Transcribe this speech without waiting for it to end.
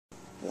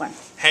one.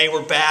 Hey,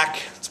 we're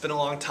back. It's been a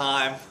long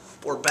time.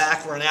 We're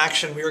back. We're in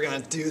action. We were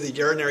going to do the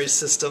urinary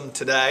system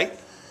today.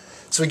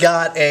 So we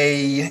got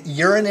a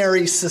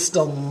urinary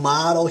system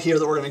model here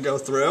that we're going to go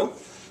through.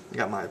 I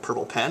got my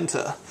purple pen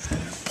to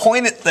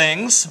point at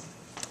things.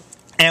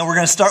 And we're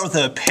going to start with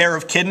a pair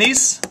of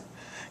kidneys.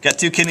 Got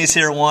two kidneys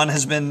here. One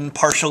has been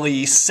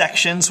partially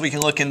sectioned so we can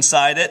look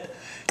inside it.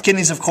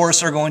 Kidneys, of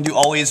course, are going to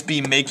always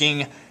be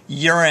making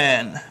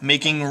urine,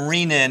 making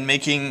renin,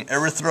 making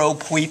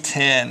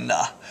erythropoietin.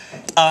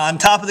 On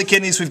top of the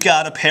kidneys, we've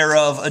got a pair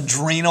of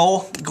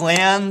adrenal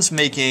glands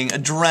making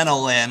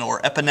adrenaline or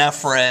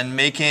epinephrine,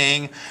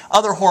 making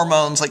other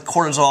hormones like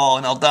cortisol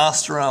and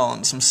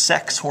aldosterone, some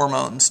sex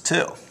hormones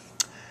too.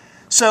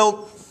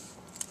 So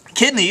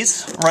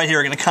kidneys right here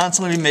are going to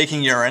constantly be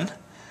making urine.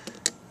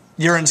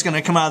 Urine's going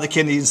to come out of the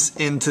kidneys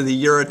into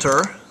the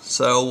ureter,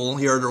 so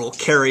the ureter will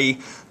carry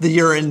the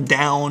urine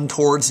down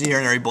towards the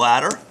urinary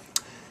bladder.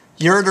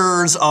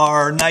 Ureters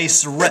are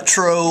nice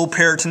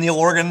retroperitoneal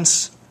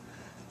organs.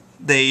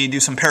 They do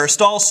some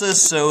peristalsis,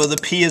 so the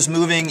pee is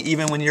moving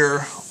even when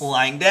you're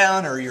lying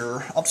down or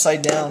you're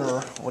upside down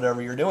or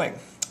whatever you're doing.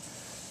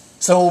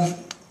 So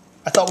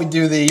I thought we'd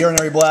do the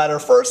urinary bladder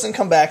first and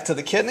come back to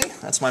the kidney.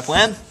 That's my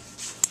plan.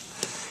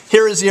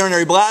 Here is the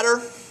urinary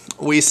bladder.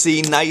 We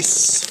see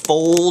nice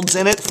folds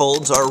in it.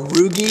 Folds are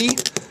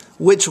rugae,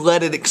 which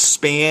let it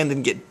expand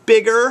and get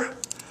bigger.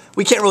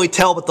 We can't really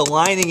tell, but the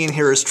lining in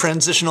here is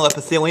transitional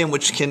epithelium,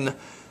 which can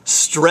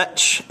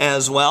stretch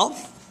as well.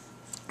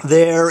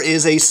 There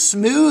is a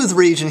smooth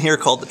region here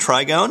called the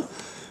trigone,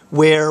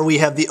 where we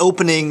have the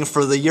opening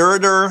for the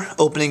ureter,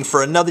 opening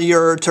for another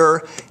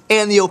ureter,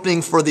 and the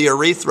opening for the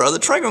urethra. The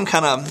trigone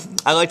kind of,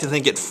 I like to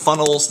think it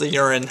funnels the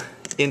urine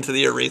into the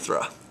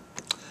urethra.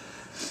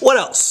 What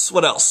else?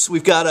 What else?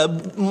 We've got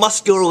a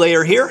muscular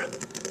layer here.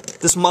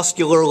 This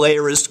muscular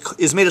layer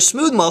is made of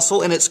smooth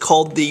muscle, and it's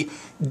called the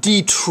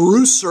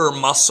Detrusor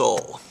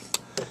Muscle.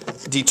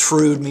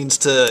 Detrude means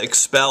to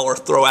expel or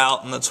throw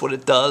out, and that's what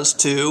it does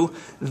to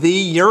the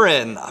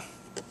urine.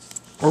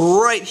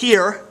 Right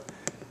here,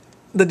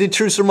 the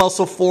Detrusor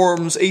Muscle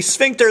forms a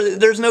sphincter.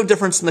 There's no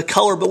difference in the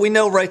color, but we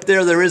know right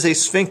there is a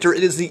sphincter.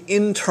 It is the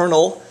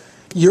internal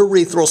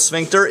urethral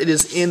sphincter. It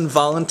is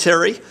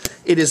involuntary.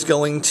 It is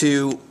going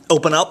to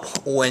open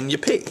up when you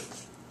pee.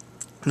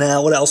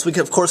 Now, what else? We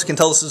can, of course, can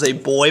tell this is a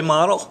boy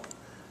model,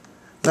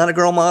 not a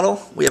girl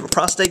model. We have a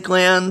prostate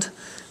gland.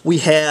 We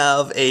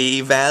have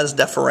a vas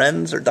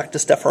deferens or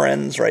ductus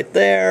deferens right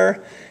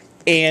there.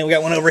 And we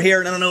got one over here,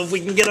 and I don't know if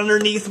we can get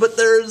underneath, but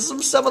there's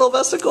some seminal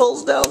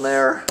vesicles down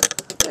there.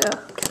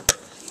 Yeah.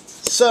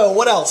 So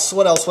what else?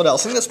 What else? What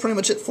else? I think that's pretty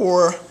much it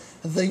for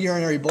the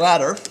urinary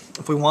bladder.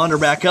 If we wander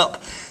back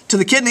up to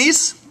the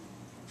kidneys,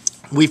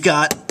 we've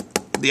got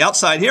the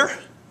outside here.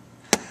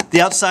 The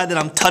outside that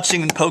I'm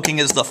touching and poking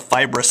is the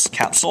fibrous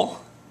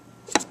capsule.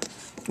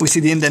 We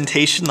see the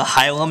indentation, the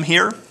hilum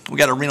here. We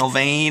got a renal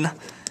vein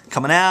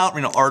coming out,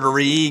 renal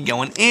artery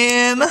going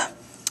in.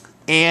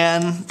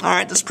 And, all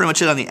right, that's pretty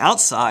much it on the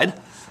outside.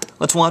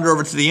 Let's wander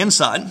over to the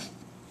inside.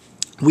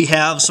 We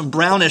have some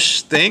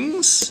brownish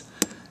things.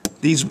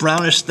 These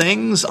brownish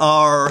things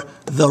are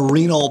the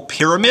renal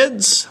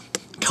pyramids.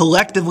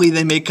 Collectively,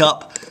 they make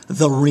up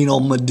the renal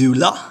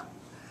medulla.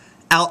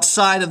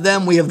 Outside of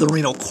them, we have the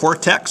renal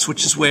cortex,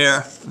 which is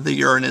where the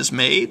urine is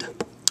made.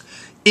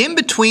 In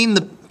between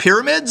the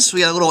pyramids, we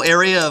got a little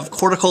area of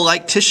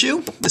cortical-like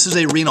tissue. This is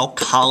a renal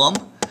column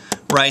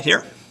right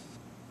here.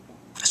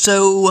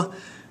 So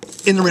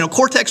in the renal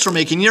cortex, we're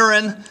making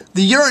urine.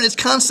 The urine is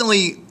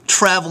constantly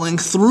traveling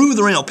through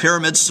the renal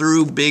pyramids,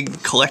 through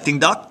big collecting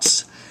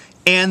ducts.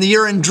 And the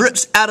urine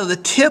drips out of the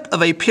tip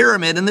of a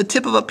pyramid, and the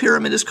tip of a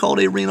pyramid is called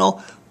a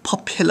renal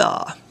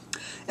papilla.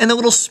 And the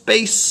little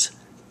space,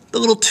 the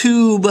little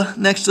tube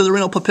next to the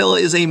renal papilla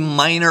is a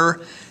minor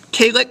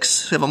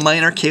calyx. We have a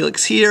minor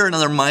calyx here,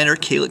 another minor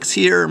calyx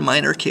here,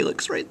 minor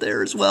calyx right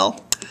there as well.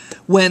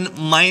 When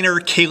minor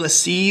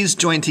calyces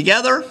join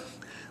together,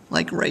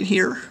 like right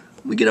here,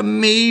 we get a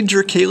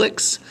major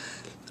calyx.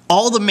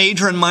 All the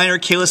major and minor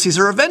calyces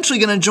are eventually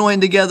going to join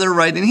together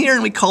right in here,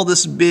 and we call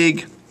this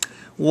big,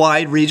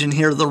 wide region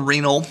here the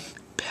renal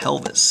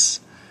pelvis.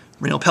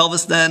 Renal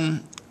pelvis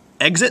then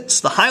exits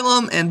the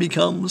hilum and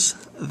becomes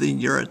the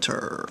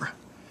ureter.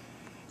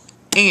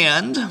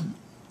 And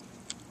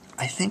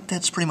I think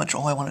that's pretty much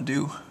all I want to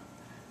do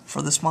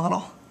for this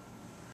model.